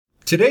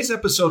Today's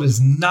episode is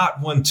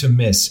not one to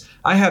miss.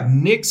 I have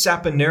Nick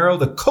Zapanero,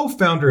 the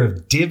co-founder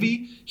of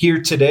Divi,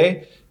 here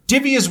today.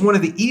 Divi is one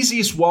of the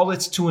easiest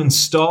wallets to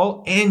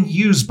install and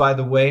use, by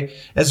the way,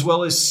 as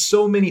well as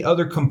so many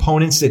other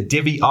components that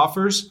Divi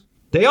offers.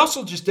 They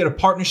also just did a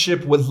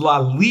partnership with La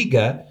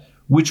Liga,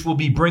 which will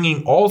be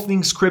bringing all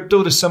things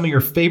crypto to some of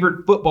your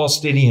favorite football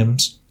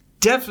stadiums.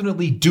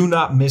 Definitely do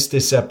not miss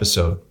this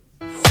episode.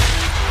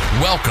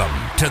 Welcome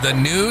to the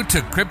New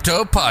to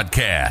Crypto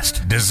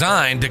podcast,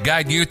 designed to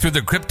guide you through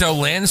the crypto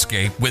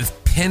landscape with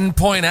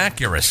pinpoint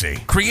accuracy,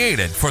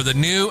 created for the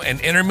new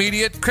and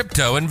intermediate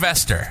crypto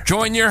investor.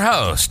 Join your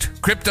host,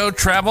 Crypto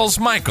Travels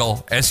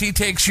Michael, as he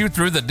takes you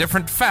through the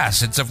different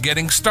facets of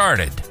getting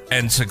started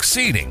and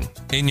succeeding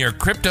in your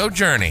crypto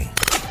journey.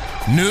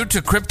 New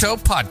to Crypto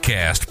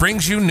podcast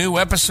brings you new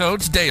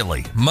episodes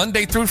daily,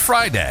 Monday through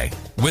Friday,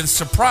 with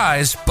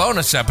surprise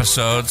bonus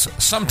episodes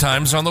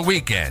sometimes on the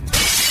weekend.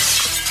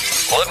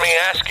 Let me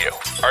ask you,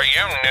 are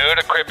you new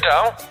to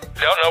crypto?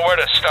 Don't know where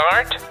to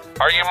start?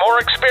 Are you more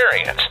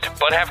experienced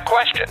but have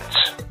questions?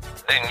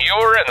 Then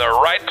you're in the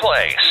right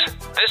place.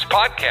 This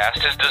podcast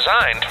is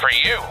designed for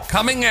you.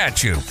 Coming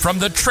at you from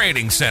the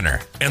Trading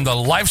Center in the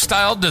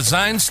Lifestyle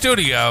Design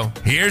Studio,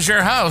 here's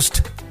your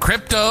host,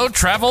 Crypto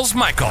Travels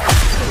Michael.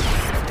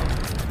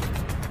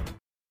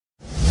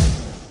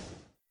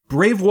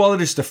 Brave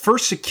Wallet is the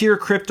first secure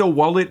crypto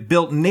wallet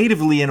built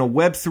natively in a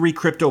Web3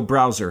 crypto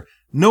browser.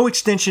 No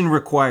extension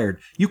required.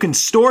 You can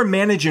store,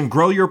 manage, and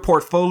grow your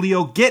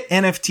portfolio, get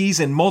NFTs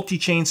and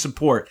multi-chain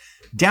support.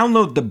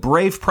 Download the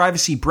Brave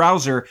privacy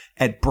browser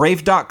at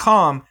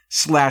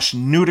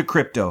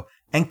brave.com/new-to-crypto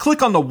and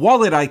click on the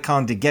wallet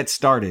icon to get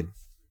started.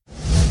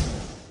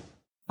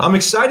 I'm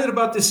excited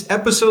about this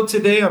episode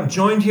today. I'm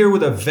joined here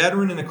with a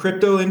veteran in the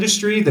crypto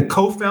industry, the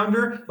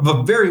co-founder of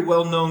a very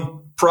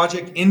well-known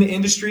project in the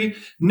industry.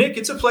 Nick,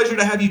 it's a pleasure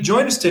to have you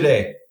join us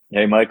today.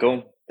 Hey,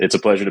 Michael. It's a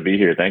pleasure to be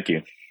here. Thank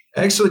you.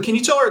 Excellent. Can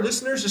you tell our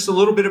listeners just a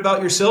little bit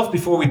about yourself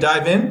before we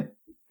dive in?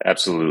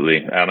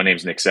 Absolutely. My name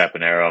is Nick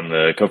Zapanero. I'm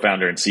the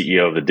co-founder and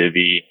CEO of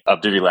Divi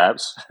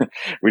Labs.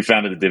 We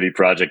founded the Divi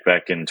project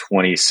back in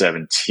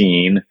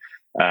 2017.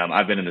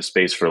 I've been in the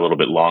space for a little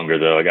bit longer,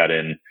 though. I got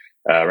in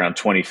around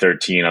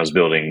 2013. I was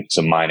building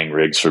some mining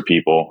rigs for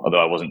people,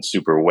 although I wasn't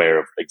super aware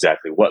of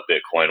exactly what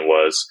Bitcoin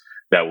was.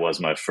 That was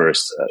my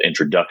first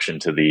introduction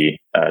to the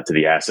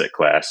asset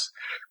class.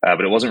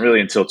 But it wasn't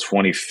really until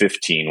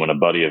 2015 when a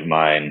buddy of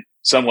mine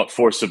somewhat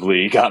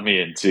forcibly got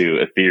me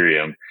into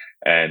Ethereum.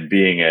 And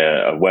being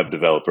a web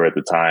developer at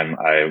the time,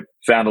 I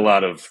found a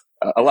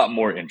lot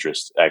more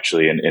interest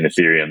actually in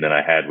Ethereum than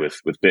I had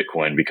with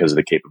Bitcoin because of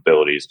the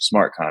capabilities of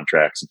smart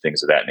contracts and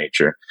things of that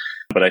nature.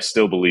 But I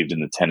still believed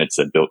in the tenets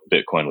that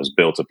Bitcoin was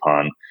built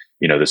upon,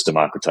 this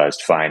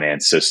democratized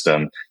finance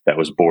system that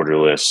was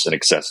borderless and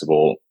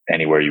accessible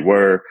anywhere you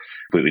were,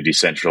 completely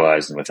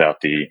decentralized and without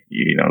the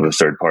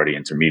third party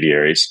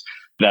intermediaries.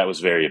 That was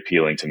very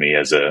appealing to me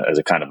as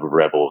a kind of a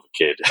rebel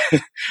kid,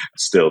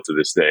 still to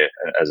this day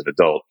as an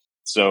adult.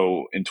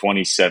 So in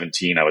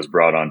 2017, I was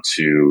brought on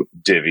to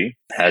Divi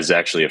as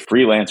actually a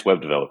freelance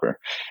web developer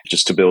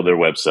just to build their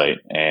website.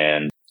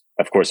 And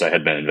of course, I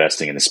had been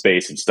investing in the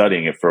space and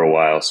studying it for a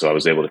while. So I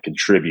was able to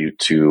contribute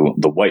to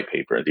the white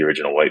paper, the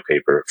original white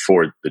paper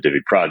for the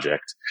Divi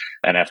project.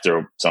 And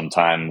after some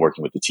time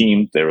working with the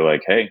team, they were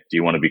like, hey, do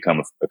you want to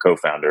become a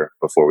co-founder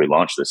before we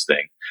launch this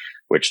thing?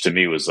 Which to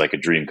me was like a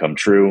dream come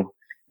true.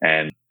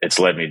 And it's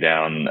led me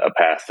down a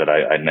path that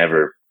I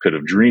never could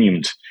have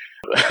dreamed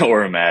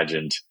or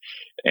imagined.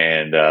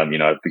 And,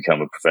 I've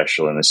become a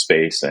professional in this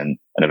space and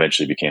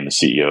eventually became the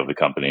CEO of the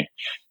company,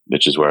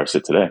 which is where I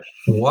sit today.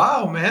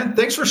 Wow, man.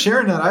 Thanks for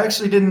sharing that. I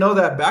actually didn't know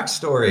that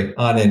backstory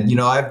on it.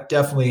 I'm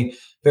definitely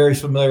very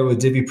familiar with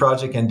Divi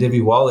Project and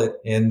Divi Wallet.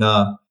 And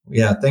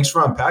thanks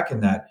for unpacking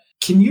that.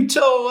 Can you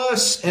tell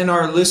us and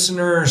our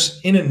listeners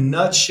in a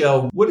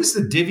nutshell, what is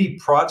the Divi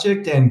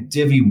Project and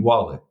Divi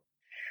Wallet?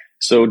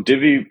 So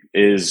Divi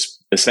is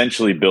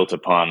essentially built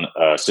upon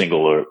a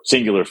singular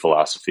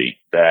philosophy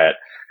that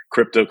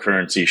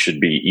cryptocurrency should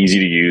be easy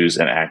to use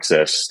and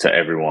access to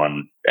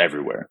everyone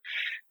everywhere.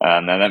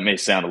 Now that may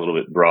sound a little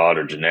bit broad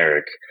or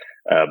generic,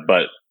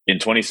 but in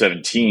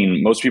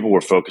 2017, most people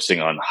were focusing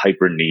on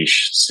hyper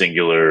niche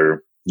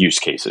singular use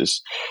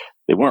cases.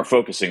 They weren't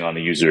focusing on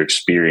the user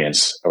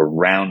experience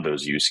around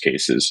those use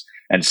cases.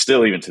 And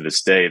still, even to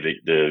this day,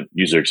 the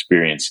user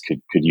experience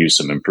could use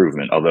some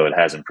improvement, although it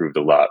has improved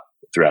a lot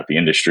throughout the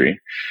industry.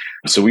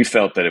 So we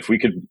felt that if we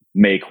could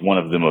make one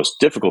of the most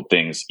difficult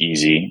things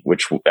easy,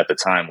 which at the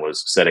time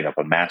was setting up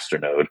a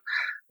masternode,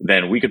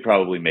 then we could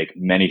probably make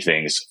many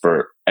things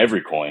for every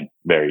coin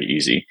very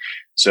easy.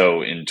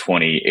 So in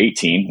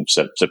 2018,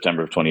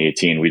 September of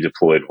 2018, we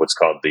deployed what's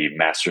called the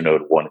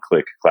Masternode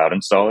One-Click Cloud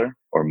Installer,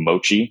 or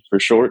Mochi for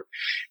short.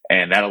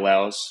 And that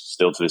allows,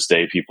 still to this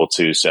day, people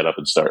to set up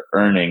and start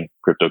earning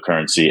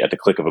cryptocurrency at the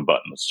click of a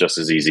button. It's just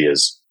as easy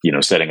as,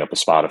 setting up a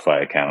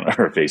Spotify account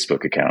or a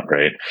Facebook account,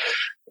 right?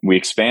 We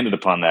expanded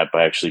upon that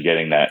by actually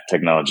getting that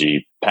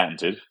technology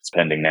patented. It's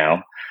pending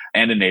now.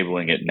 and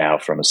enabling it now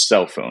from a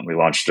cell phone. We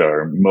launched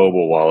our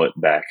mobile wallet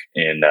back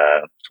in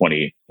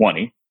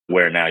 2020,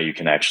 where now you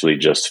can actually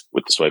just,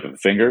 with the swipe of a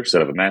finger,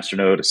 set up a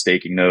masternode, a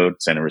staking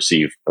node, send and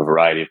receive a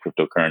variety of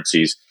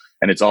cryptocurrencies.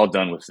 And it's all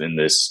done within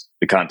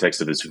the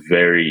context of this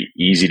very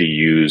easy to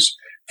use,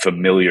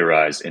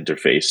 familiarized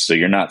interface. So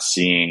you're not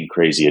seeing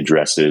crazy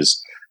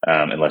addresses,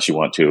 unless you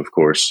want to, of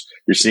course.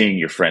 You're seeing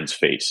your friend's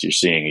face. You're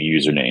seeing a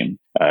username.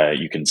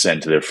 You can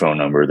send to their phone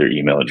number, their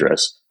email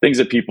address, things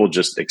that people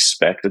just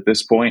expect at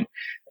this point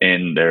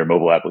in their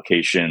mobile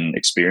application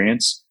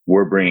experience.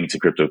 We're bringing to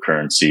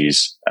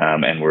cryptocurrencies,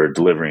 and we're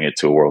delivering it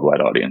to a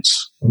worldwide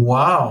audience.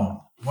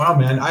 Wow. Wow,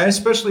 man. I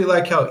especially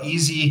like how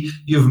easy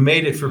you've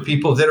made it for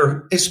people that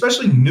are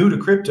especially new to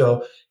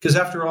crypto, because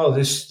after all,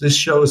 this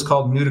show is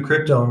called New to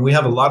Crypto, and we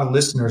have a lot of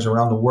listeners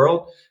around the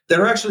world that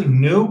are actually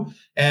new.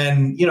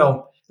 And,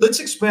 let's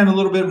expand a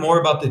little bit more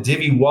about the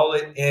Divi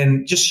wallet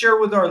and just share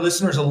with our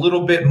listeners a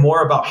little bit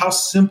more about how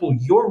simple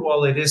your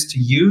wallet is to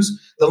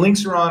use. The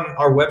links are on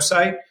our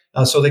website,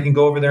 so they can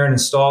go over there and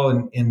install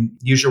and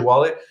use your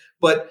wallet.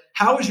 But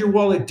how is your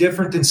wallet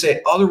different than,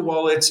 say, other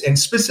wallets? And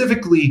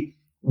specifically,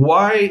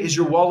 why is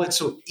your wallet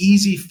so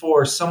easy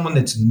for someone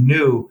that's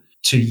new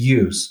to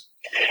use?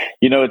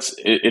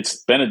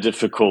 It's been a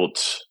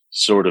difficult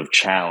sort of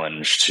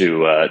challenge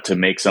to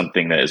make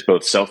something that is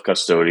both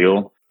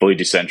self-custodial, fully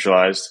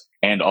decentralized,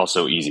 and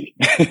also easy.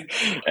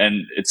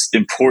 And it's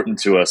important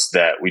to us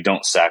that we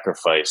don't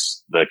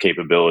sacrifice the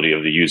capability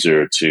of the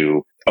user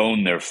to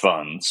own their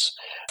funds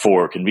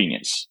for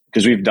convenience,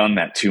 because we've done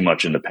that too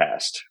much in the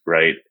past,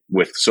 right?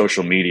 With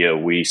social media,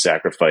 we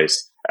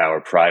sacrificed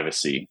our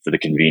privacy for the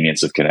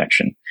convenience of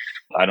connection.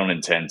 I don't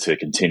intend to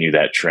continue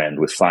that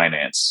trend with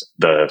finance,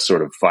 the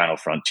sort of final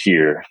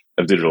frontier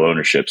of digital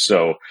ownership.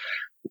 So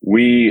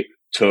we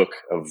took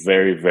a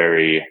very,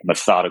 very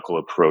methodical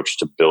approach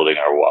to building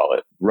our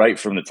wallet. Right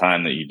from the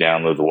time that you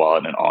download the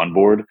wallet and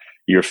onboard,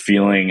 you're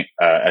feeling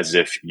as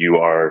if you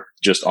are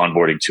just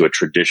onboarding to a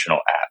traditional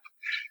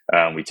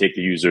app. We take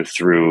the user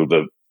through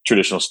the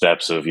traditional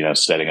steps of,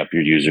 setting up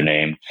your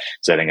username,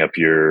 setting up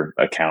your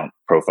account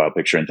profile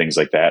picture and things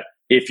like that.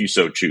 If you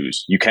so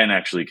choose, you can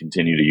actually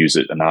continue to use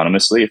it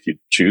anonymously if you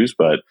choose,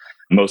 but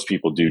most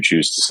people do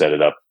choose to set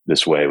it up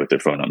this way with their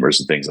phone numbers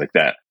and things like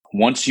that.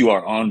 Once you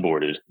are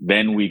onboarded,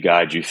 then we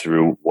guide you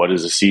through what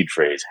is a seed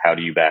phrase? How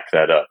do you back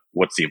that up?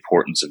 What's the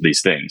importance of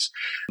these things?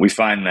 We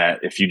find that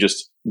if you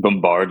just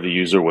bombard the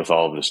user with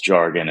all of this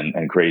jargon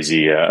and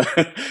crazy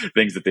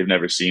things that they've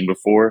never seen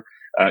before,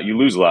 you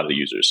lose a lot of the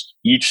users.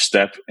 Each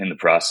step in the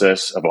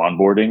process of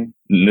onboarding,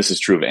 and this is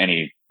true of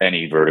any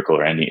vertical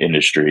or any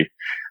industry,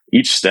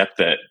 each step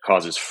that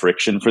causes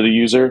friction for the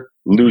user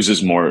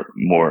loses more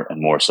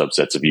and more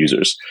subsets of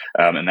users.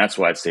 And that's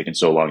why it's taken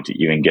so long to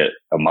even get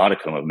a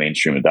modicum of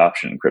mainstream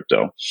adoption in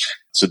crypto.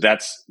 So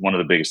that's one of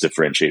the biggest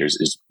differentiators,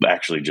 is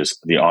actually just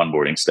the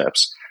onboarding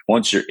steps.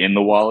 Once you're in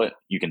the wallet,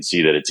 you can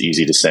see that it's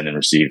easy to send and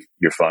receive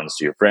your funds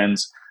to your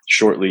friends.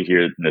 Shortly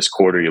here in this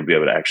quarter, you'll be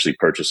able to actually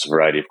purchase a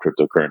variety of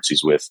cryptocurrencies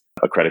with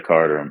a credit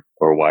card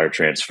or a wire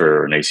transfer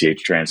or an ACH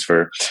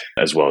transfer,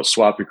 as well as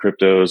swap your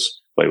cryptos,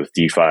 play with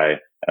DeFi,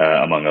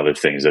 among other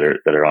things that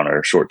are on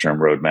our short-term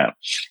roadmap.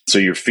 So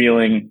you're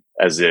feeling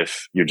as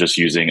if you're just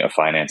using a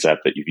finance app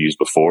that you've used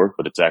before,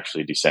 but it's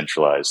actually a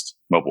decentralized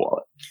mobile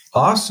wallet.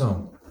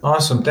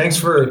 Awesome. Thanks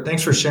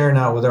for sharing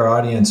that with our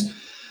audience.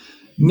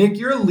 Nick,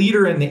 you're a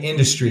leader in the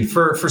industry.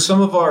 For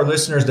some of our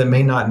listeners that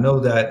may not know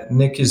that,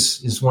 Nick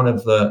is one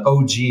of the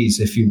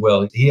OGs, if you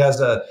will. He has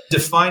a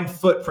defined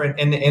footprint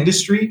in the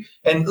industry.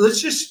 And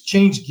let's just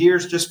change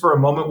gears just for a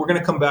moment. We're going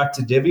to come back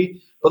to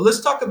Divi, but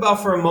let's talk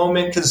about for a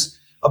moment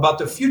about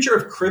the future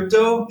of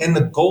crypto and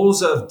the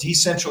goals of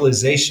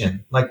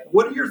decentralization. Like,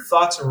 what are your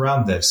thoughts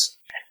around this?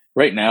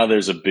 Right now,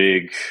 there's a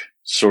big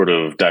sort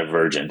of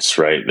divergence,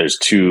 right? There's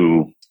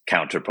two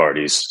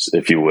counterparties,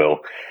 if you will,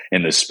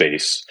 in this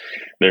space.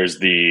 There's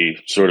the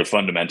sort of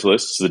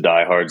fundamentalists, the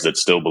diehards that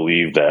still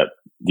believe that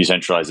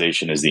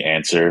decentralization is the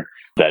answer,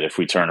 that if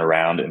we turn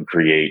around and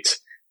create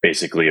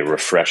basically a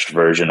refreshed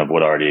version of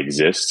what already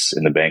exists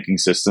in the banking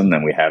system,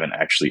 then we haven't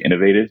actually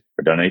innovated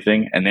or done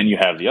anything. And then you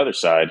have the other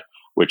side,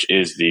 which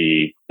is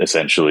the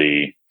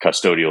essentially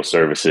custodial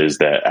services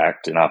that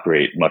act and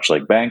operate much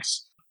like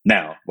banks.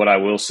 Now, what I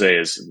will say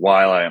is,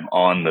 while I am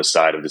on the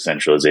side of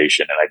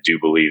decentralization, and I do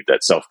believe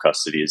that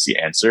self-custody is the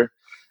answer,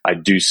 I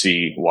do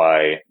see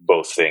why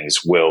both things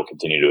will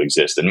continue to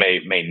exist and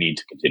may need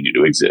to continue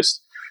to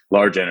exist.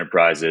 Large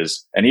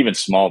enterprises and even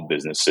small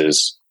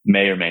businesses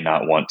may or may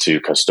not want to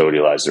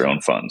custodialize their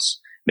own funds.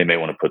 They may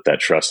want to put that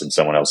trust in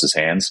someone else's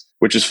hands,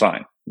 which is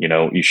fine.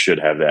 You should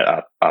have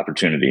that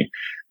opportunity,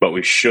 but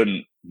we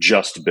shouldn't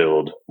just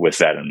build with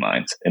that in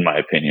mind, in my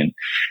opinion.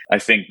 I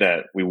think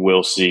that we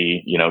will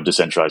see,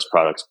 decentralized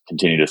products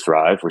continue to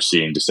thrive. We're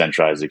seeing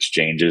decentralized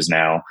exchanges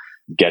now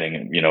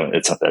getting,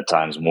 it's at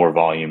times more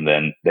volume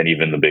than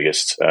even the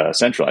biggest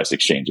centralized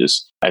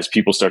exchanges. As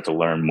people start to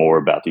learn more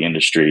about the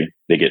industry,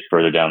 they get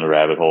further down the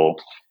rabbit hole,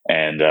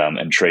 and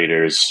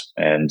traders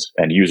and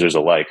users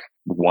alike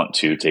want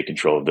to take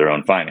control of their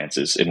own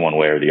finances in one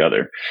way or the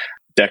other.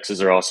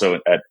 DEXs are also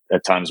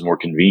at times more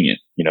convenient.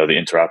 The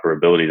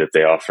interoperability that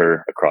they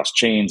offer across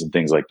chains and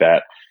things like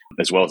that,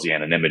 as well as the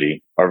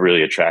anonymity, are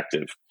really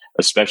attractive,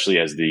 especially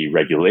as the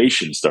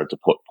regulations start to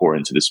pour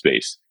into the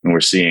space. And we're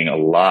seeing a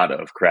lot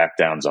of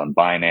crackdowns on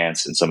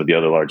Binance and some of the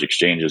other large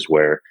exchanges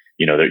where,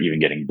 they're even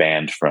getting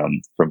banned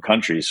from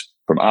countries,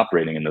 from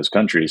operating in those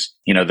countries.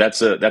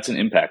 That's an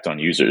impact on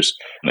users,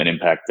 an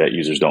impact that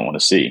users don't want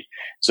to see.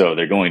 So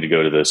they're going to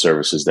go to the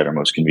services that are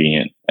most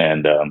convenient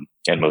and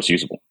most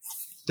usable.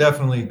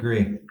 Definitely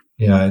agree.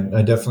 Yeah,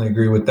 I definitely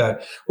agree with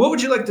that. What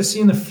would you like to see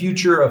in the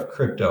future of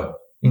crypto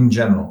in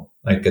general?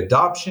 Like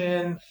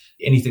adoption,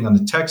 anything on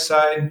the tech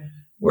side?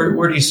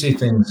 Where do you see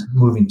things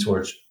moving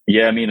towards?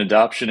 Yeah,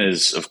 adoption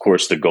is, of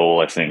course, the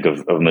goal, I think,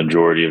 of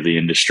majority of the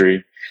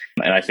industry.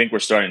 And I think we're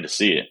starting to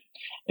see it.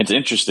 It's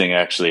interesting,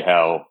 actually,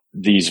 how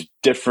these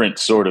different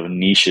sort of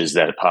niches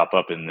that pop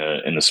up in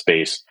the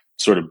space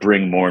sort of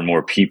bring more and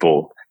more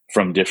people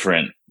from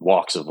different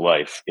walks of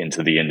life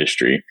into the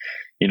industry.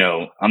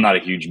 I'm not a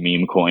huge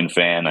meme coin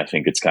fan. I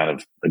think it's kind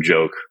of a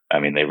joke.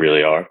 They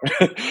really are.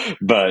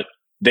 But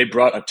they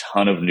brought a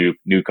ton of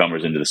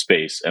newcomers into the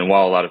space. And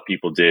while a lot of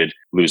people did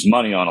lose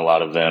money on a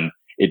lot of them,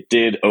 it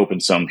did open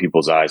some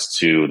people's eyes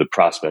to the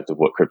prospect of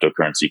what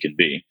cryptocurrency can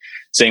be.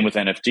 Same with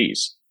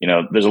NFTs.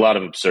 There's a lot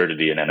of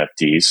absurdity in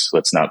NFTs.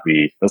 Let's not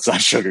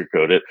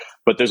sugarcoat it,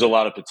 but there's a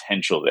lot of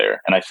potential there.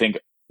 And I think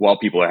while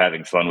people are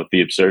having fun with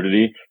the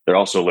absurdity, they're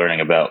also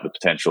learning about the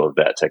potential of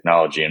that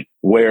technology and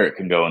where it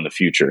can go in the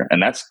future.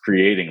 And that's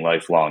creating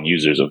lifelong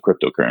users of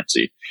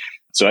cryptocurrency.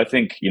 So I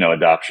think,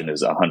 adoption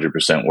is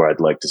 100% where I'd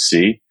like to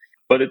see,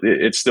 but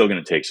it's still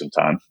going to take some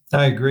time.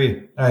 I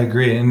agree.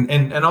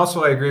 And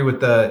also I agree with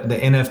the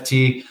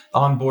NFT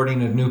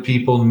onboarding of new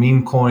people,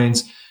 meme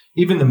coins,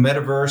 even the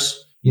metaverse,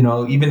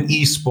 even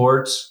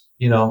esports,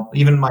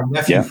 even my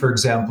nephew, for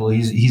example,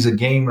 he's a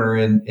gamer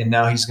and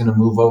now he's going to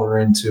move over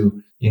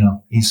into,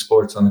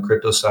 esports on the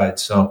crypto side.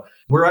 So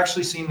we're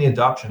actually seeing the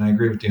adoption. I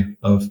agree with you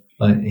of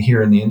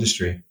here in the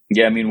industry.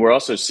 Yeah. We're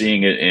also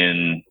seeing it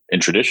in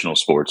traditional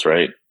sports,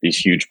 right? These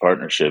huge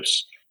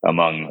partnerships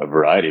among a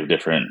variety of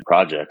different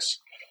projects.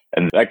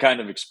 And that kind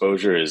of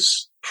exposure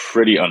is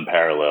pretty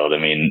unparalleled.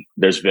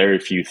 There's very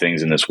few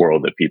things in this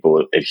world that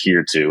people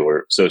adhere to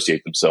or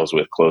associate themselves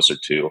with closer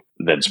to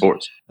than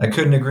sports. I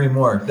couldn't agree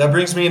more. That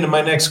brings me into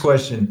my next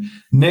question.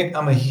 Nick,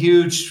 I'm a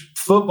huge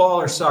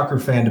football or soccer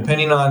fan,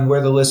 depending on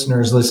where the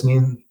listener is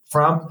listening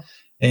from,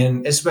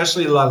 and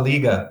especially La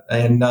Liga.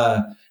 And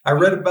I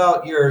read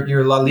about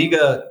your La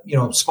Liga,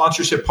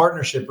 sponsorship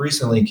partnership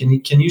recently.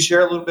 Can you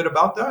share a little bit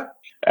about that?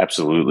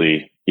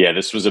 Absolutely. Yeah,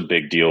 this was a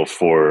big deal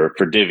for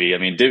Divi.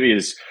 Divi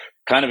is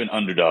kind of an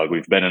underdog.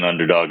 We've been an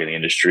underdog in the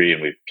industry,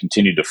 and we've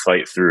continued to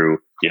fight through,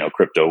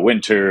 crypto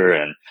winter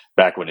and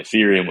back when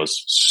Ethereum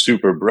was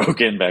super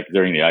broken back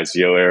during the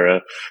ICO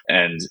era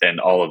and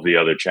all of the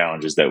other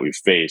challenges that we've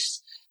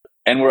faced.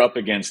 And we're up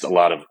against a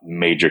lot of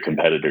major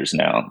competitors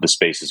now. The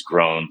space has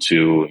grown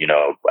to,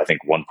 I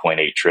think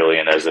 1.8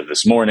 trillion as of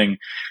this morning,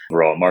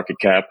 raw market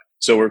cap.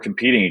 So we're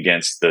competing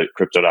against the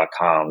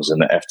crypto.coms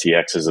and the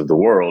FTXs of the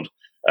world,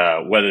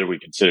 whether we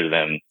consider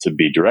them to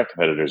be direct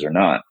competitors or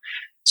not.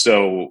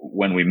 So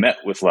when we met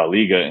with La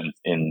Liga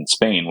in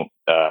Spain,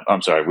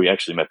 we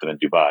actually met them in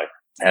Dubai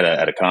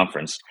at a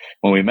conference.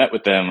 When we met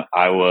with them,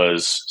 I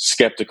was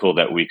skeptical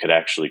that we could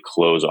actually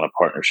close on a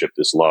partnership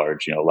this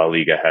large. La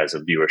Liga has a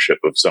viewership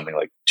of something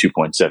like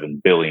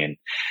 2.7 billion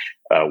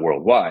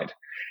worldwide.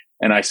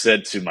 And I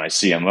said to my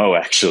CMO,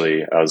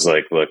 actually, I was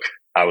like, look,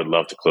 I would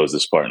love to close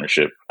this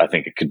partnership. I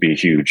think it could be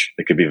huge.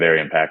 It could be very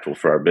impactful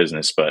for our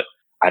business, but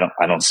I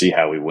don't see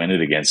how we win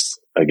it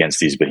against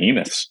these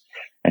behemoths.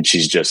 And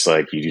she's just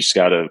like, you just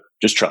gotta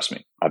just trust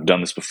me. I've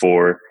done this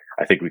before.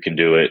 I think we can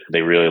do it.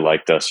 They really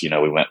liked us. We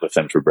went with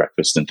them for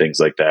breakfast and things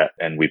like that.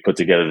 And we put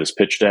together this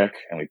pitch deck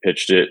and we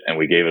pitched it and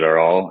we gave it our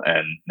all.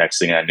 And next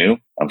thing I knew,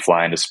 I'm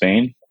flying to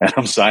Spain and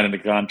I'm signing the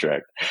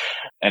contract.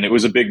 And it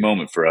was a big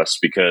moment for us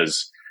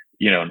because,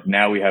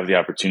 now we have the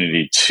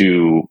opportunity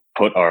to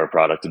put our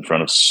product in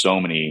front of so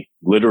many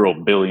literal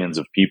billions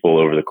of people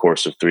over the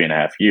course of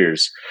 3.5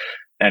 years.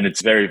 And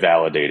it's very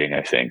validating,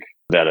 I think,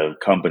 that a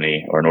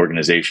company or an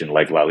organization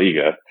like La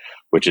Liga,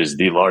 which is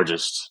the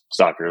largest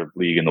soccer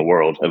league in the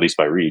world, at least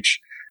by reach,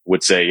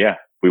 would say, yeah,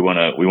 we want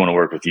to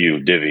work with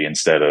you, Divi,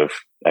 instead of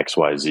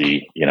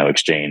XYZ,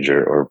 exchange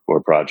or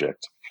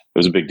project. It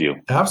was a big deal.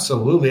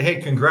 Absolutely. Hey,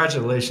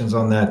 congratulations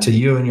on that to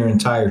you and your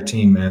entire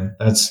team, man.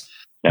 That's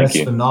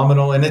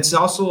phenomenal. And it's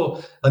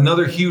also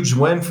another huge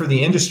win for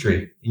the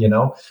industry.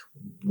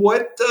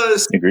 What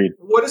does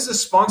the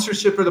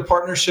sponsorship or the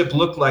partnership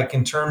look like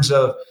in terms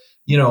of,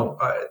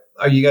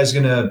 are you guys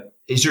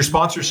is your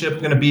sponsorship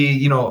going to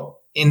be,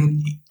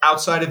 in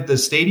outside of the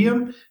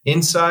stadium,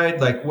 inside,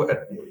 like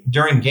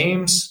during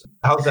games?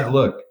 How does that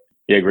look?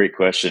 Yeah, great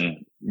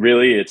question.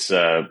 Really,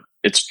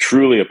 it's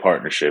truly a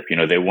partnership.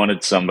 They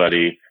wanted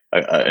somebody,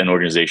 an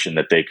organization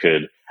that they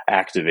could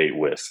activate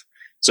with.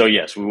 So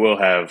yes, we will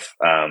have,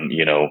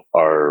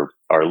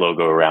 our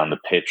logo around the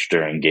pitch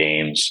during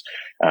games,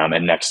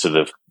 and next to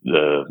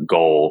the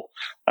goal,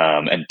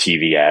 and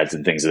TV ads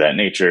and things of that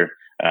nature.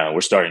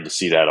 We're starting to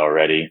see that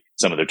already.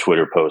 Some of their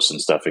Twitter posts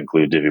and stuff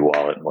include Divi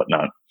Wallet and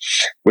whatnot,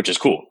 which is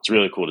cool. It's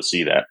really cool to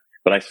see that.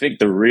 But I think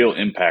the real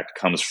impact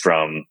comes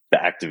from the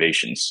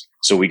activations.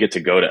 So we get to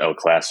go to El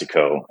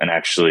Clasico and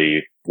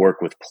actually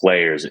work with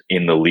players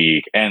in the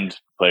league and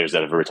players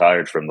that have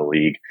retired from the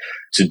league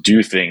to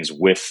do things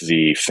with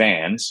the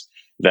fans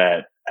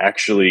that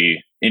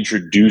actually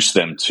introduce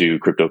them to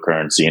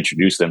cryptocurrency,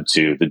 introduce them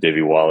to the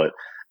Divi wallet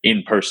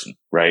in person,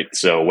 right?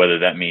 So whether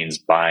that means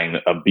buying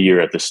a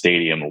beer at the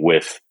stadium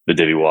with the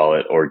Divi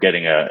wallet or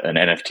getting an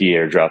NFT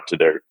airdrop to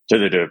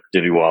their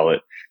Divi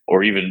wallet,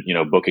 or even,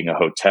 booking a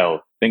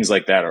hotel, things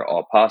like that are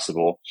all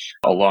possible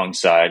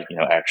alongside,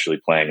 actually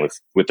playing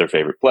with their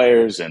favorite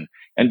players and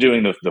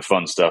doing the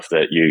fun stuff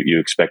that you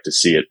expect to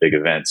see at big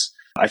events.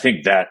 I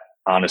think that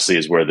honestly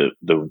is where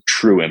the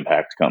true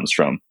impact comes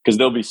from, because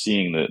they'll be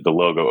seeing the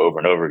logo over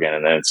and over again.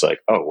 And then it's like,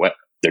 oh, what?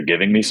 They're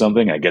giving me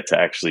something. I get to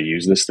actually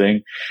use this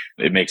thing.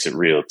 It makes it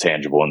real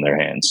tangible in their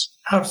hands.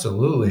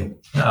 Absolutely.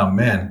 Oh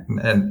man.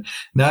 And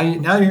now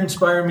you're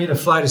inspiring me to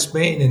fly to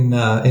Spain in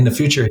the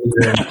future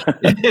here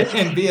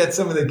and be at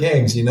some of the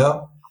games,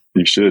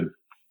 You should.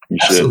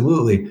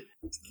 Absolutely.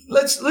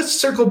 Let's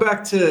circle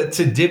back to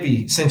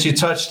Divi, since you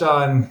touched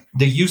on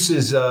the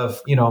uses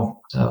of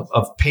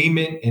of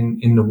payment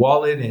in the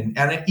wallet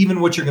and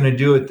even what you're going to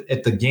do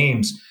at the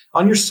games.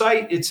 On your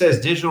site, it says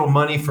digital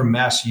money for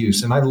mass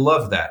use, and I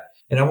love that.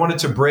 And I wanted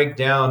to break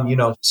down,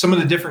 some of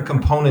the different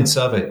components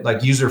of it,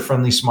 like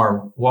user-friendly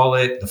smart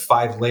wallet, the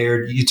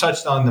 5-layered. You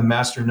touched on the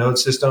master node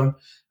system,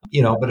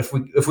 but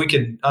if we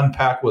could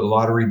unpack what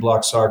lottery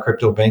blocks are,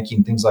 crypto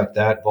banking, things like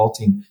that,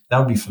 vaulting, that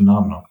would be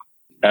phenomenal.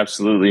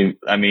 Absolutely.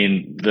 I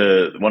mean,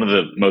 one of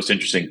the most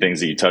interesting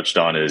things that you touched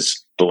on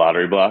is the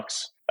lottery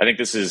blocks. I think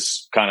this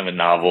is kind of a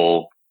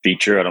novel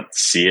feature. I don't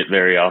see it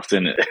very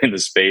often in the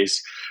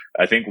space.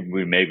 I think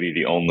we may be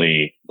the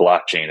only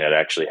blockchain that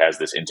actually has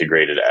this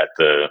integrated at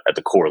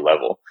the core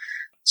level.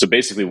 So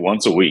basically,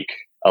 once a week,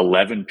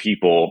 11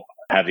 people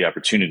have the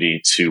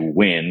opportunity to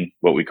win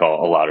what we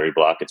call a lottery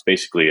block. It's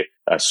basically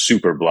a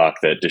super block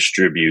that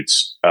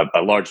distributes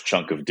a large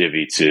chunk of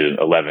Divi to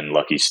 11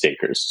 lucky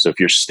stakers. So if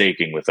you're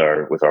staking with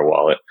our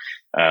wallet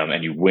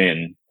and you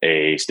win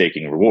a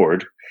staking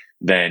reward,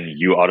 then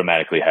you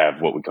automatically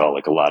have what we call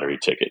like a lottery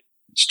ticket.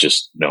 It's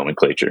just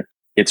nomenclature.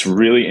 It's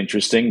really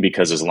interesting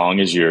because as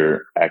long as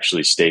you're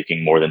actually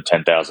staking more than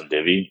 10,000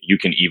 Divi, you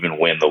can even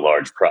win the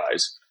large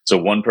prize. So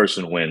one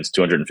person wins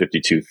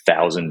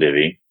 252,000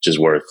 Divi, which is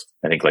worth,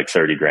 I think, like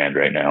 30 grand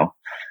right now.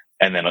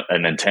 And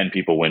then 10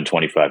 people win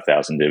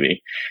 25,000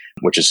 Divi,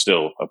 which is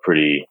still a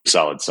pretty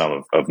solid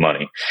sum of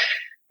money.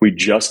 We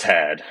just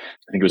had,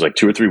 I think it was like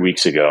 2 or 3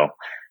 weeks ago,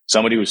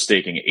 somebody was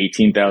staking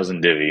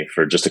 18,000 Divi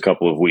for just a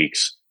couple of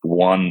weeks,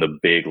 won the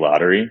big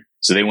lottery.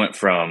 So they went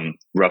from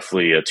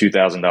roughly a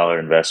 $2,000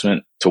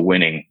 investment to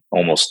winning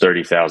almost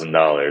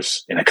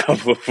 $30,000 in a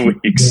couple of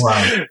weeks.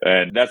 Wow.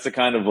 And that's the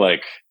kind of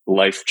like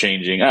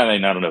life-changing, I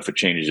don't know if it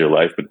changes your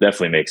life, but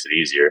definitely makes it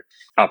easier,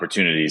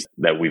 opportunities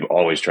that we've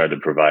always tried to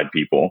provide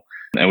people.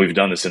 And we've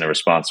done this in a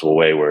responsible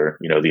way where,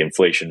 the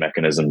inflation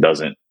mechanism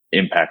doesn't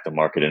impact the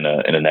market in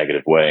a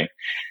negative way.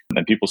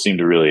 And people seem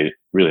to really,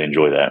 really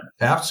enjoy that.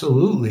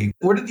 Absolutely.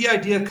 Where did the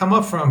idea come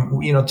up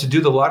from, to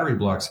do the lottery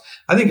blocks?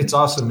 I think it's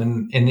awesome.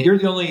 And you're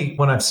the only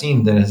one I've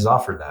seen that has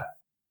offered that.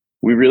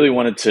 We really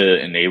wanted to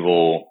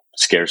enable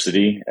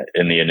scarcity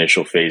in the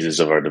initial phases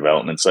of our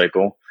development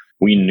cycle.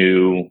 We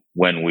knew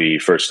when we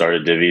first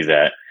started Divi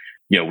that,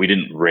 we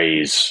didn't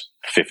raise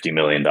 $50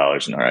 million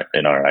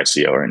in our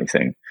ICO or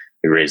anything.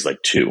 We raised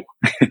like 2.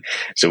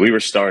 So we were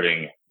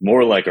starting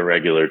more like a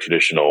regular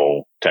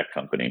traditional tech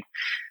company.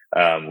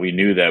 We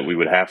knew that we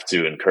would have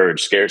to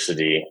encourage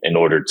scarcity in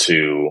order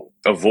to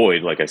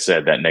avoid, like I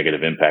said, that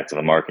negative impact on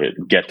the market,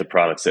 get the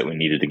products that we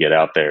needed to get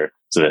out there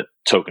so that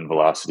token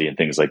velocity and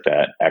things like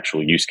that,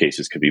 actual use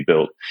cases could be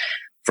built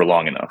for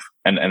long enough.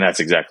 And that's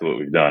exactly what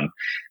we've done.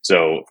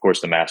 So, of course,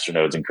 the master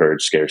nodes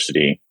encourage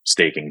scarcity.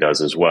 Staking does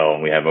as well.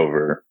 And we have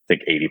over, I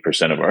think,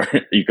 80% of our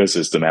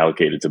ecosystem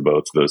allocated to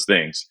both of those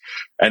things.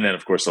 And then,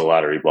 of course, the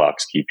lottery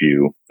blocks keep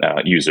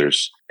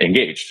users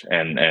engaged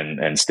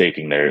and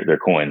staking their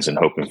coins and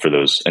hoping for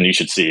those. And you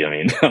should see,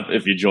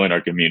 if you join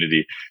our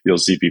community, you'll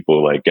see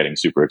people like getting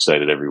super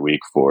excited every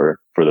week for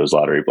those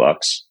lottery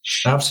blocks.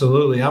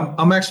 Absolutely.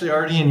 I'm actually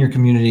already in your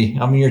community.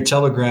 I'm in your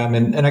Telegram.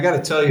 And I got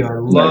to tell you, I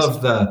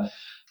love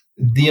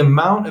the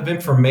amount of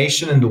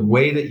information and the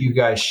way that you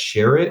guys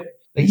share it.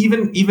 Like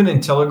even in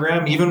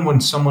Telegram, even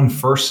when someone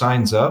first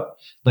signs up,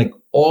 like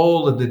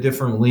all of the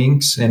different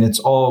links, and it's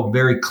all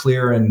very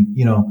clear and,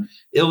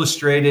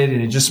 illustrated,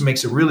 and it just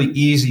makes it really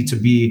easy to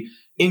be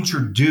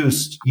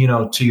introduced,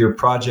 to your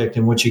project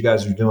and what you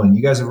guys are doing.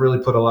 You guys have really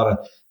put a lot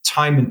of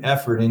time and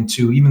effort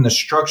into even the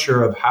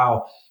structure of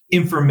how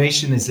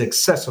information is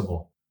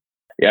accessible.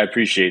 Yeah, I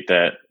appreciate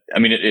that.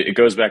 It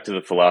goes back to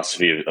the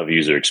philosophy of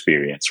user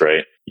experience,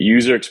 right?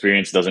 User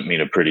experience doesn't mean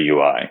a pretty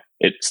UI.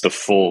 It's the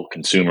full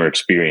consumer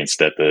experience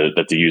that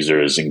the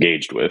user is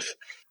engaged with,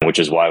 which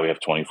is why we have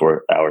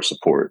 24-hour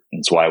support. And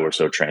it's why we're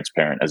so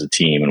transparent as a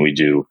team. And we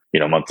do,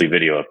 monthly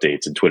video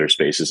updates and Twitter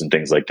spaces and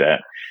things like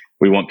that.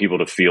 We want people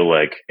to feel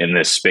like in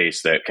this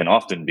space that can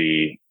often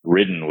be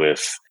ridden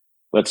with,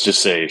 let's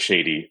just say,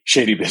 shady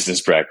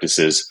business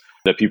practices,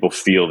 that people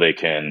feel they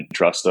can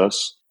trust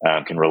us,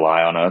 can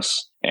rely on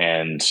us.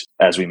 And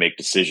as we make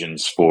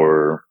decisions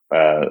for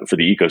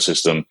the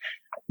ecosystem,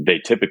 they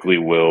typically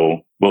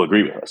will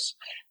agree with us.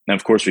 And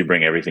of course, we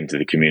bring everything to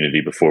the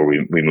community before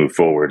we move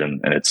forward,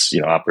 and it's,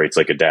 operates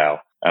like a DAO.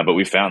 But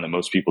we found that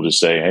most people just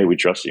say, hey, we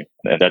trust you.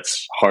 And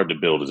that's hard to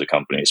build as a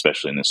company,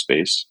 especially in this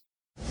space.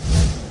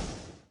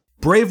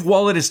 Brave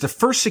Wallet is the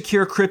first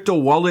secure crypto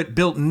wallet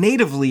built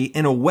natively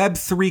in a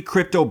Web3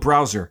 crypto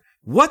browser.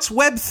 What's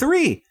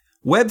Web3?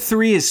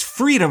 Web3 is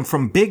freedom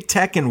from big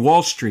tech and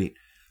Wall Street.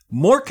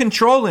 More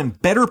control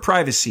and better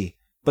privacy.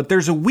 But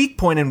there's a weak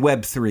point in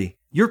Web3.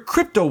 Your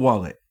crypto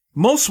wallet.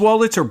 Most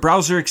wallets are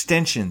browser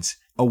extensions,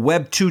 a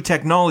Web2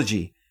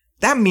 technology.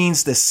 That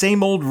means the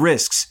same old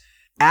risks.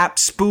 App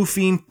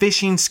spoofing,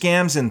 phishing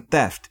scams, and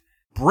theft.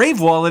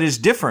 Brave Wallet is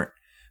different.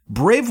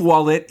 Brave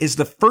Wallet is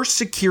the first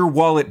secure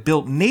wallet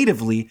built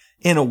natively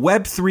in a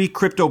Web3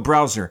 crypto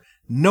browser.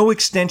 No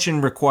extension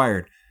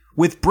required.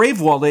 With Brave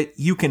Wallet,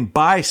 you can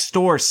buy,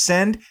 store,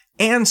 send,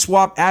 and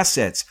swap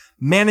assets,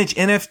 manage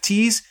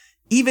NFTs,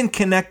 even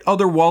connect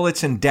other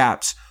wallets and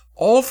dApps,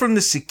 all from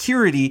the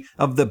security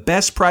of the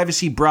best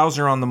privacy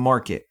browser on the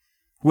market.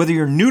 Whether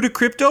you're new to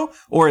crypto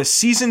or a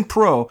seasoned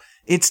pro,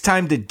 it's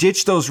time to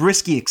ditch those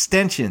risky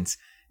extensions.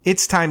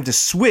 It's time to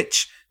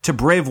switch to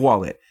Brave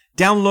Wallet.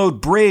 Download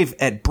Brave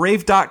at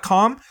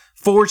brave.com/new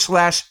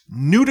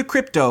to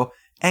crypto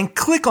and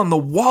click on the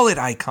wallet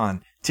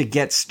icon to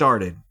get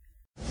started.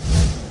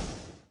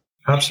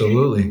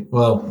 Absolutely.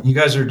 Well, you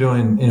guys are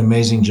doing an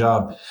amazing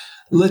job.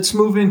 Let's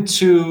move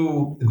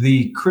into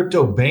the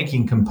crypto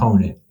banking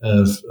component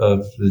of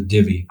the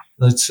Divi.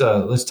 Let's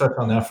touch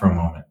on that for a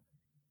moment.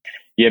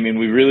 Yeah,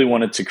 we really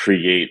wanted to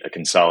create a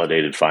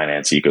consolidated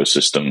finance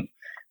ecosystem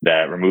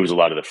that removes a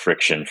lot of the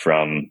friction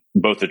from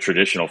both the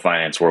traditional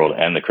finance world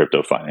and the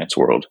crypto finance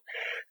world,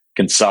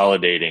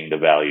 consolidating the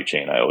value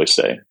chain, I always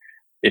say.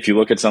 If you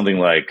look at something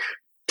like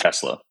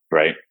Tesla,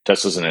 right?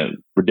 Tesla's a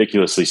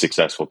ridiculously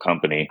successful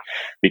company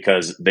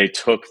because they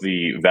took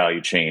the value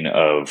chain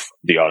of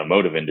the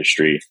automotive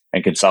industry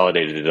and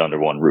consolidated it under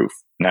one roof.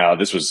 Now,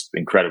 this was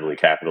incredibly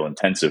capital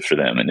intensive for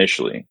them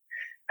initially.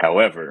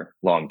 However,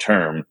 long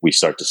term, we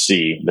start to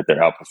see that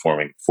they're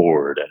outperforming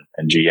Ford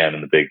and GM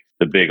and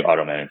the big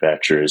auto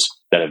manufacturers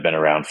that have been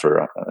around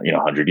for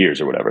 100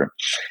 years or whatever.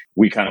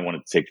 We kind of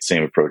wanted to take the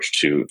same approach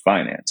to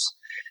finance.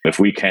 If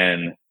we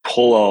can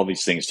pull all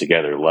these things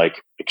together,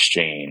 like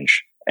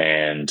exchange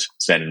and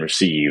send and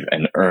receive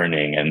and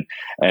earning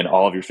and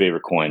all of your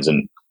favorite coins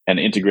and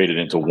integrate it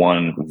into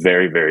one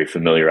very, very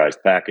familiarized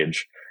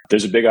package,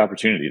 there's a big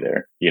opportunity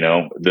there.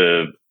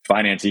 The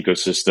finance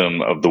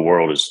ecosystem of the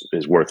world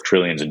is worth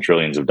trillions and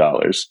trillions of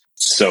dollars.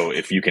 So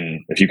if you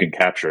can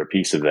capture a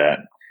piece of that,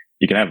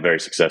 you can have a very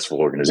successful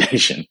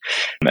organization.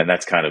 And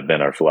that's kind of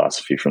been our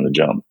philosophy from the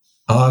jump.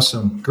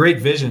 Awesome.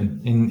 Great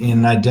vision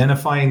in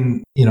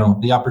identifying,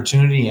 the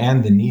opportunity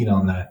and the need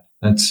on that.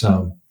 That's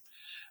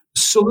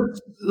so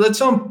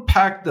let's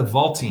unpack the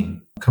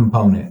vaulting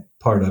component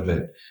part of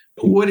it.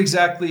 What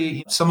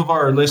exactly, some of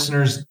our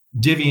listeners,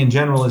 Divi in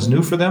general is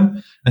new for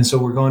them. And so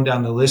we're going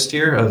down the list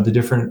here of the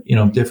different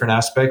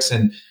aspects.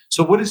 And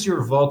so what is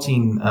your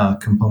vaulting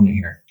component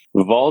here?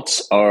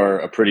 Vaults are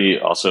a pretty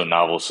also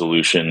novel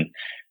solution,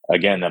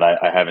 again, that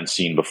I haven't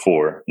seen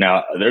before.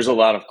 Now, there's a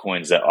lot of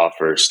coins that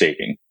offer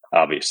staking,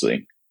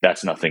 obviously.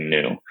 That's nothing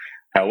new.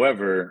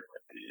 However,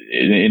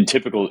 in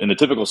the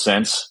typical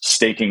sense,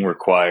 staking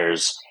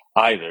requires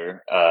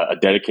either a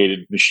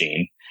dedicated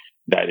machine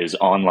that is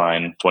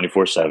online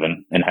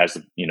 24/7 and has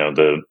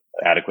the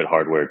adequate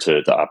hardware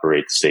to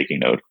operate the staking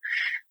node,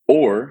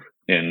 or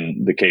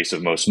in the case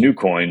of most new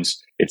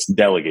coins, it's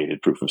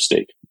delegated proof of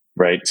stake,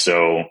 right?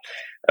 So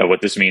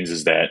what this means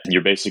is that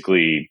you're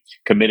basically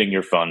committing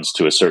your funds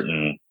to a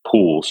certain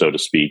pool, so to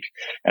speak,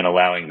 and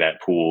allowing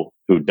that pool,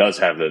 who does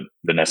have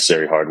the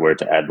necessary hardware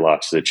to add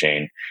blocks to the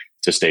chain,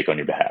 to stake on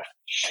your behalf.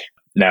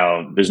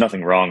 Now, there's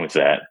nothing wrong with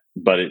that,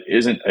 but it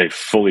isn't a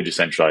fully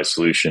decentralized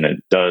solution. It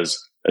does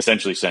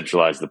essentially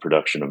centralize the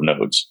production of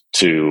nodes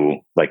to,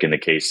 like in the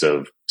case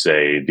of,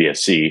 say,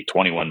 BSC,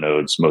 21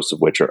 nodes, most of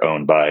which are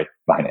owned by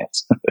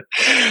Binance.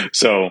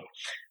 So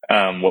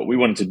what we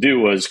wanted to do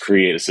was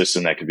create a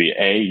system that could be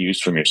A,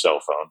 used from your cell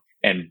phone,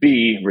 and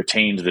B,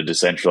 retained the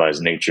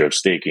decentralized nature of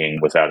staking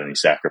without any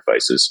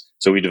sacrifices.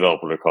 So we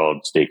developed what are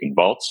called staking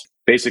vaults.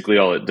 Basically,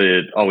 all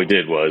we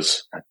did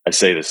was, I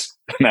say this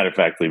matter of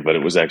factly, but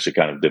it was actually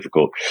kind of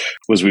difficult,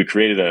 was we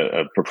created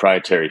a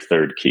proprietary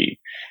third key.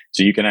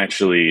 So you can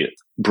actually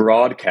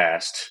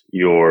broadcast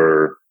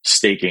your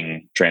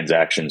staking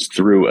transactions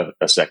through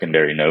a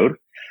secondary node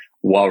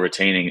while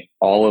retaining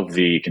all of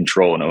the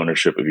control and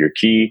ownership of your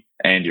key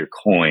and your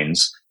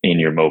coins in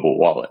your mobile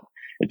wallet.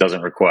 It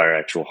doesn't require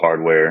actual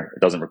hardware.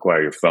 It doesn't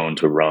require your phone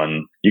to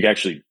run. You can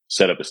actually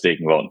set up a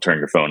staking vault and turn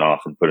your phone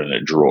off and put it in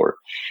a drawer.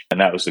 And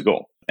that was the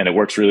goal. And it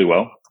works really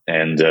well.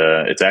 And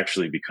it's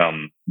actually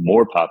become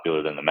more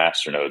popular than the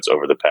masternodes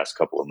over the past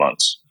couple of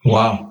months.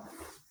 Wow.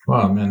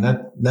 Wow, man,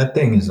 that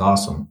thing is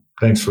awesome.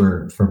 Thanks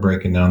for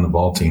breaking down the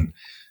vaulting.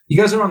 You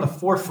guys are on the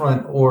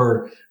forefront,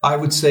 or I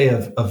would say,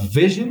 of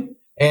vision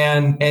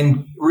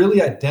and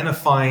really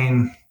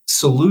identifying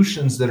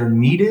solutions that are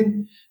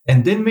needed,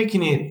 and then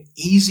making it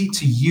easy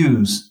to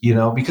use.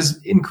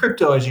 Because in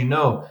crypto, as if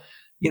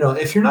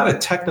you're not a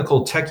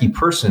techie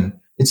person,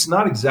 it's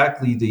not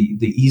exactly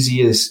the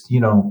easiest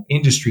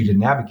industry to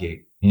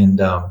navigate. And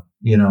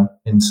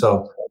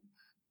so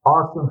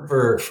awesome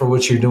for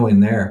what you're doing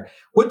there.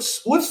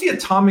 What's the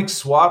atomic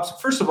swaps?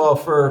 First of all,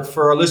 for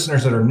our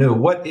listeners that are new,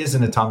 what is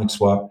an atomic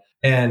swap?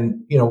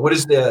 And what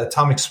is the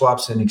atomic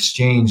swaps and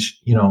exchange,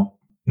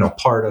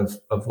 part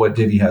of what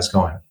Divi has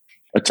going?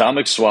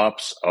 Atomic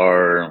swaps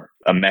are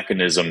a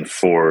mechanism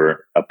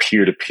for a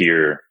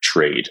peer-to-peer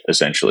trade,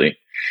 essentially.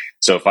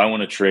 So if I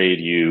want to trade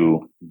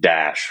you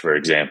Dash, for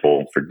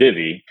example, for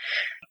Divi,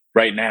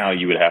 right now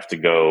you would have to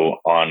go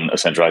on a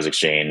centralized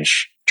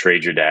exchange,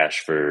 trade your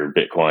Dash for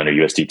Bitcoin or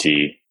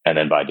USDT, and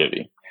then buy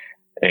Divi,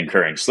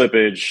 incurring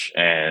slippage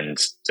and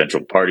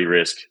central party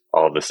risk,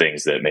 all the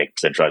things that make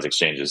centralized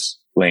exchanges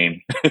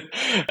lame,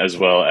 as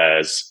well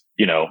as,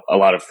 a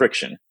lot of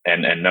friction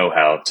and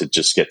know-how to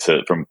just get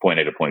from point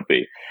A to point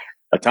B.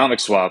 Atomic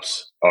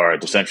swaps are a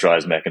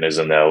decentralized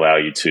mechanism that allow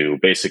you to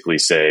basically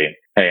say,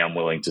 hey, I'm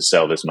willing to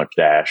sell this much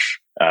Dash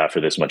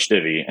for this much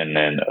Divi, and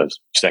then a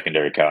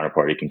secondary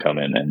counterparty can come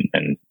in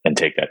and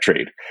take that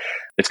trade.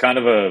 It's kind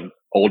of a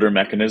older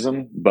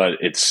mechanism, but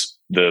it's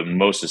the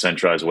most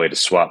decentralized way to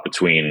swap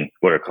between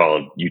what are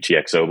called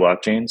UTXO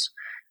blockchains,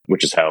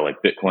 which is how like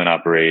Bitcoin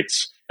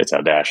operates. It's how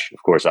Dash,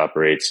 of course,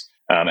 operates.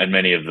 And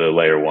many of the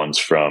layer ones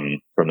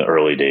from the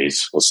early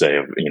days, we'll say,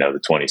 of the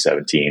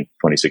 2017,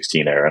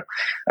 2016 era.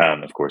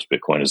 Of course,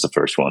 Bitcoin is the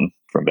first one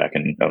from back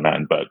in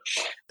 2009, but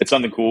it's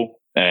something cool.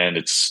 And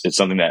it's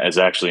something that is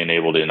actually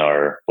enabled in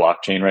our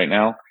blockchain right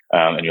now.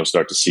 And you'll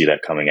start to see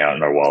that coming out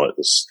in our wallet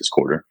this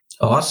quarter.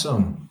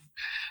 Awesome.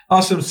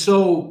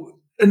 So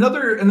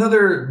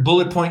another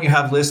bullet point you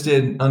have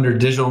listed under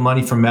digital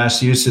money for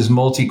mass use is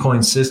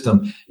multi-coin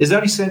system. Is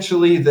that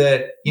essentially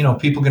that,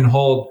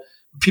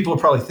 people are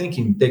probably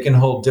thinking they can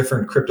hold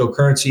different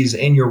cryptocurrencies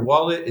in your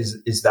wallet?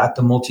 Is that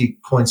the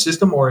multi-coin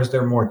system, or is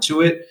there more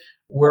to it?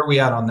 Where are we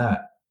at on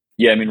that?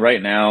 Yeah,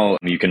 right now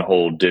you can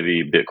hold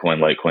Divi, Bitcoin,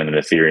 Litecoin, and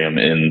Ethereum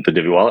in the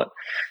Divi wallet.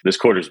 This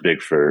quarter is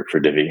big for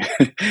Divi.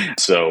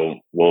 So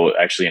we'll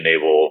actually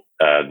enable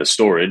the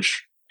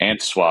storage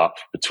and swap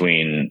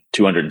between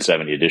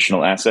 270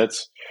 additional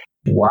assets.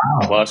 Wow.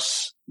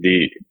 Plus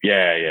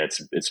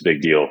it's a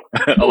big deal.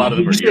 A lot of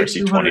them are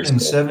ERC-20s.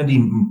 270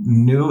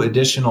 new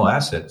additional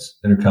assets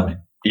that are coming.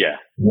 Yeah.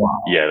 Wow.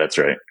 Yeah, that's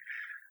right.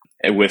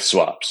 And with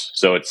swaps.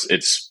 So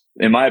it's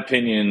in my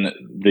opinion,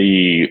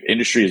 the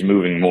industry is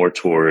moving more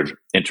toward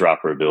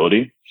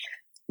interoperability.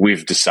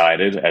 We've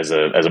decided as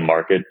a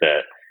market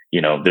that,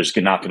 there's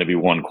not going to be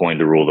one coin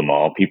to rule them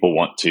all. People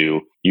want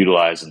to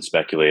utilize and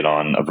speculate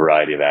on a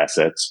variety of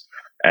assets,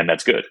 and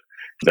that's good.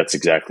 That's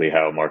exactly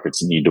how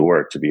markets need to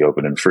work, to be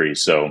open and free.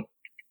 So,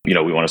 we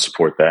want to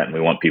support that, and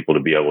we want people to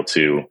be able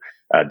to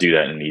do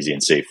that in an easy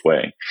and safe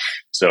way.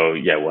 So,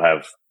 we'll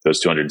have those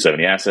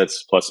 270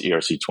 assets plus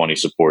ERC-20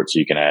 support, so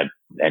you can add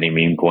any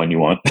meme coin you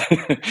want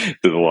to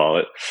the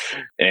wallet.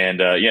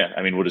 And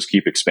we'll just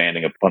keep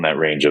expanding upon that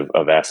range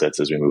of assets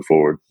as we move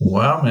forward.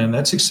 Wow, man,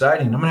 that's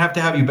exciting. I'm going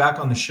to have you back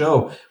on the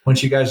show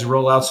once you guys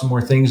roll out some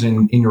more things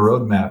in your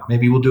roadmap.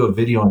 Maybe we'll do a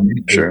video on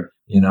YouTube. Sure.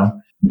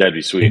 That'd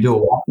be sweet. Do a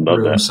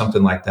walkthrough or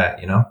something like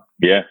that,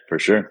 Yeah, for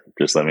sure.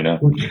 Just let me know.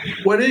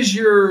 What is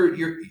your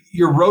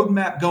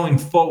roadmap going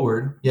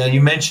forward? Yeah,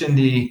 you mentioned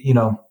the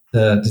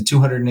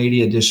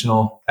 280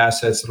 additional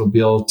assets that'll be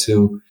able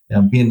to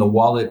be in the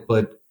wallet,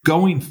 but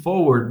going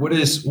forward, what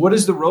does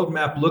the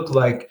roadmap look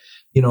like,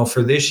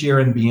 for this year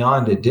and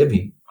beyond at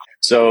Divi?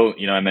 So,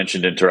 I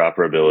mentioned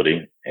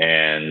interoperability,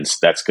 and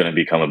that's going to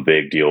become a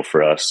big deal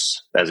for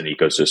us as an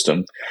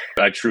ecosystem.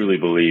 I truly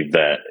believe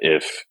that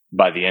if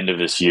by the end of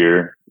this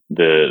year,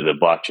 the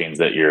blockchains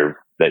that you're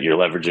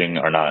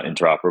leveraging are not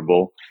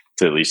interoperable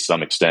to at least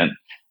some extent,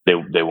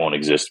 they won't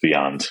exist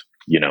beyond,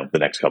 the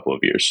next couple of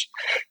years.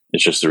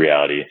 It's just the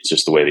reality. It's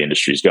just the way the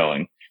industry is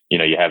going.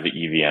 You have the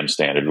EVM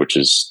standard, which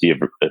is the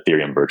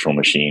Ethereum virtual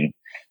machine.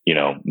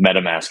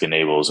 MetaMask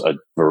enables a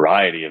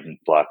variety of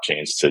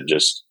blockchains to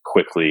just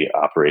quickly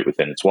operate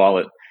within its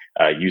wallet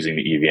using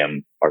the EVM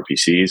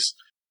RPCs.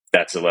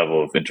 That's a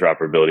level of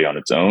interoperability on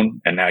its own.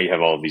 And now you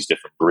have all of these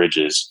different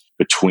bridges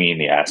between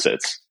the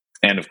assets.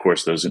 And of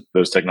course,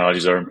 those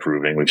technologies are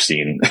improving. We've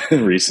seen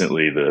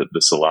recently the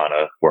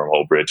Solana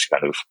wormhole bridge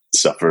kind of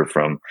suffer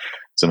from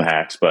some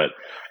hacks, but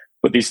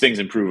these things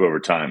improve over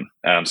time.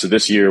 So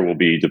this year we'll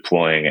be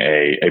deploying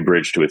a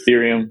bridge to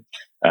Ethereum,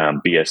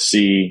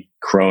 BSC,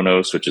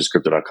 Kronos, which is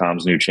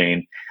Crypto.com's new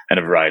chain, and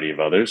a variety of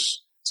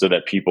others, so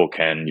that people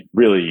can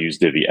really use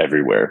Divi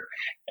everywhere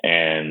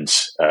and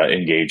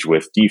engage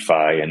with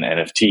DeFi and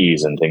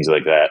NFTs and things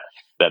like that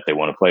they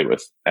want to play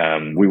with.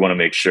 We want to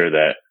make sure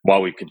that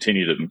while we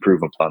continue to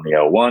improve upon the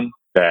L1,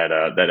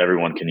 that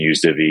everyone can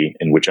use Divi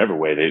in whichever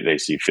way they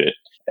see fit.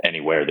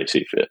 anywhere they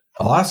see fit.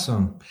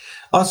 Awesome.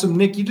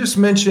 Nick, you just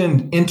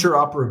mentioned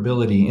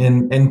interoperability.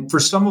 And for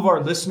some of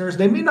our listeners,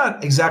 they may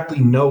not exactly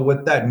know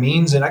what that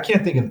means. And I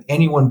can't think of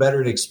anyone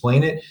better to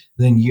explain it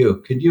than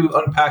you. Could you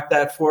unpack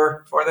that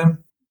for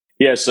them?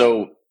 Yeah,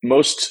 so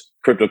most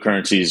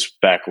cryptocurrencies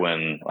back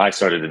when I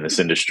started in this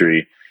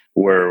industry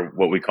were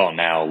what we call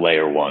now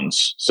layer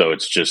ones. So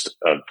it's just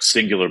a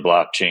singular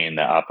blockchain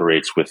that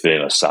operates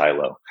within a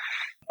silo.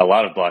 A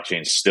lot of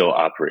blockchains still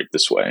operate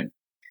this way.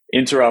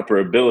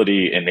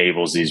 Interoperability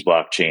enables these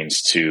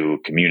blockchains to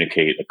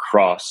communicate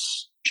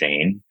across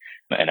chain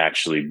and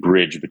actually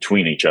bridge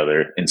between each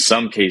other, in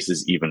some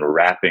cases even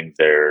wrapping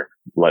their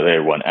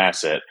layer one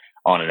asset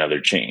on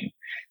another chain.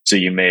 So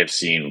you may have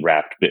seen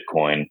wrapped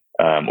Bitcoin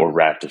or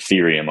wrapped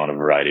Ethereum on a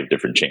variety of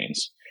different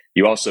chains.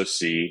 You also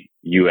see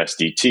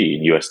USDT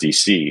and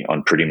USDC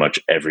on pretty much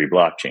every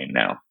blockchain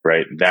now,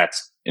 right?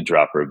 That's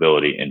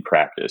interoperability in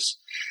practice,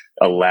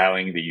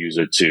 allowing the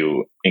user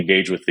to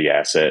engage with the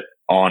asset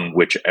on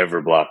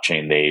whichever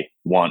blockchain they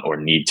want or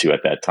need to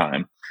at that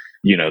time.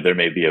 You know, there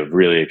may be a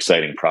really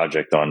exciting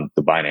project on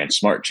the Binance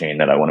Smart Chain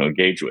that I want to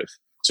engage with.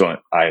 So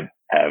I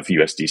have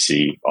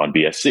USDC on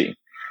BSC,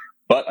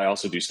 but I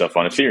also do stuff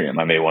on Ethereum.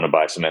 I may want to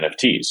buy some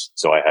NFTs.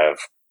 So I have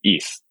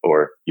ETH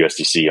or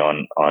USDC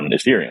on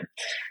Ethereum.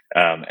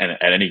 And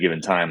at any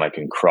given time, I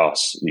can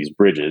cross these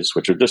bridges,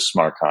 which are just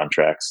smart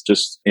contracts,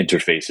 just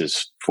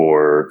interfaces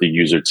for the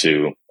user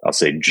to, I'll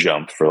say,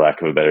 jump, for lack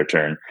of a better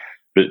term,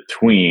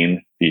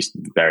 between these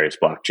various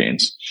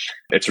blockchains.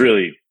 It's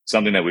really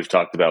something that we've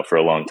talked about for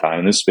a long time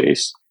in this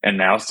space. And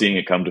now seeing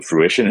it come to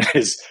fruition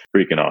is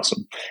freaking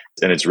awesome.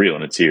 And it's real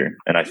and it's here.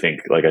 And I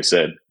think, like I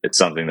said, it's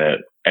something that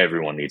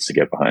everyone needs to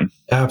get behind.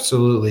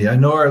 Absolutely. I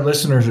know our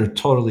listeners are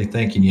totally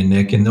thanking you,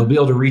 Nick, and they'll be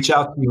able to reach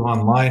out to you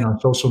online on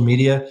social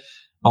media.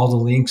 All the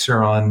links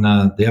are on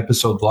the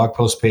episode blog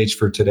post page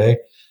for today.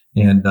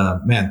 And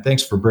man,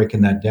 thanks for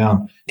breaking that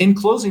down. In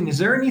closing, is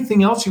there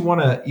anything else you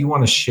want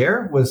to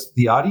share with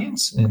the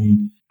audience?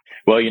 And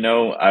well, you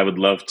know, I would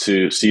love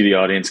to see the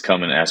audience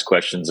come and ask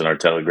questions in our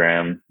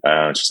Telegram,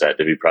 just at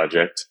Divi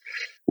Project.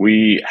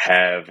 We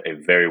have a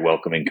very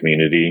welcoming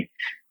community.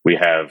 We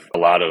have a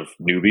lot of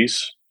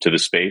newbies to the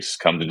space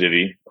come to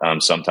Divi,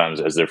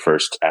 sometimes as their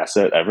first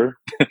asset ever,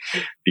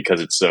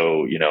 because it's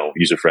so, you know,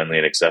 user-friendly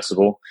and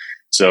accessible.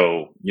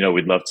 So, you know,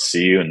 we'd love to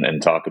see you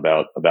and talk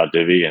about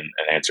Divi and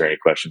answer any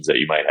questions that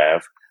you might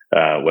have,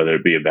 whether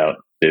it be about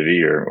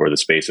Divi or the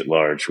space at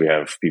large. We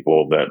have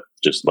people that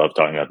just love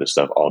talking about this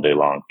stuff all day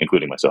long,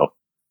 including myself.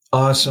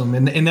 Awesome.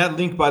 And that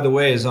link, by the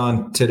way, is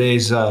on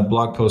today's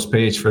blog post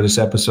page for this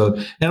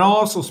episode. And I'll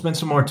also spend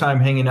some more time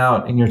hanging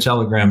out in your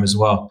Telegram as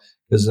well,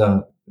 because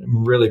I'm a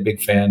really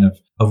big fan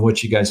of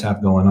what you guys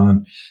have going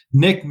on.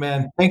 Nick,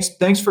 man,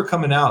 thanks for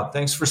coming out.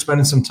 Thanks for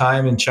spending some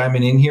time and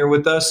chiming in here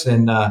with us.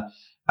 And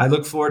I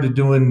look forward to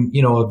doing,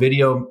 you know, a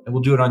video.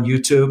 We'll do it on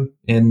YouTube,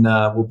 and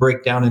we'll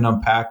break down and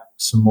unpack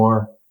some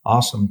more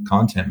awesome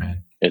content,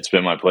 man. It's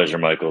been my pleasure,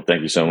 Michael.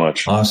 Thank you so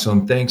much.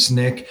 Awesome. Thanks,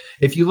 Nick.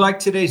 If you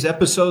liked today's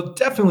episode,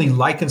 definitely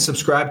like and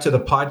subscribe to the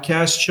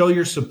podcast, show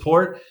your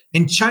support,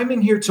 and chime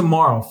in here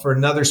tomorrow for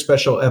another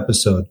special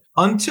episode.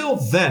 Until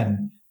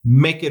then,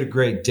 make it a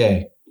great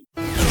day.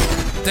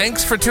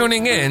 Thanks for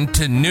tuning in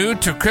to New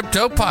to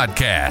Crypto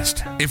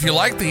Podcast. If you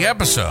liked the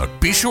episode,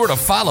 be sure to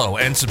follow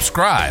and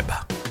subscribe.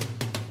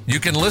 You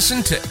can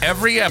listen to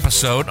every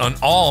episode on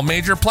all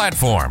major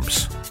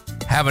platforms.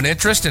 Have an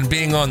interest in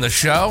being on the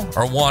show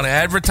or want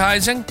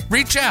advertising?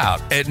 Reach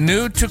out at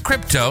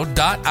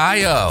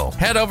newtocrypto.io.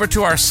 Head over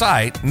to our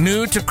site,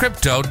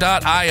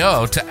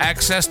 newtocrypto.io, to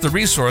access the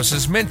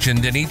resources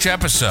mentioned in each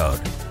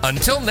episode.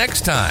 Until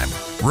next time,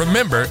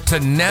 remember to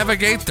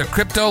navigate the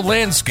crypto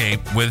landscape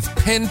with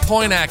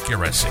pinpoint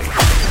accuracy.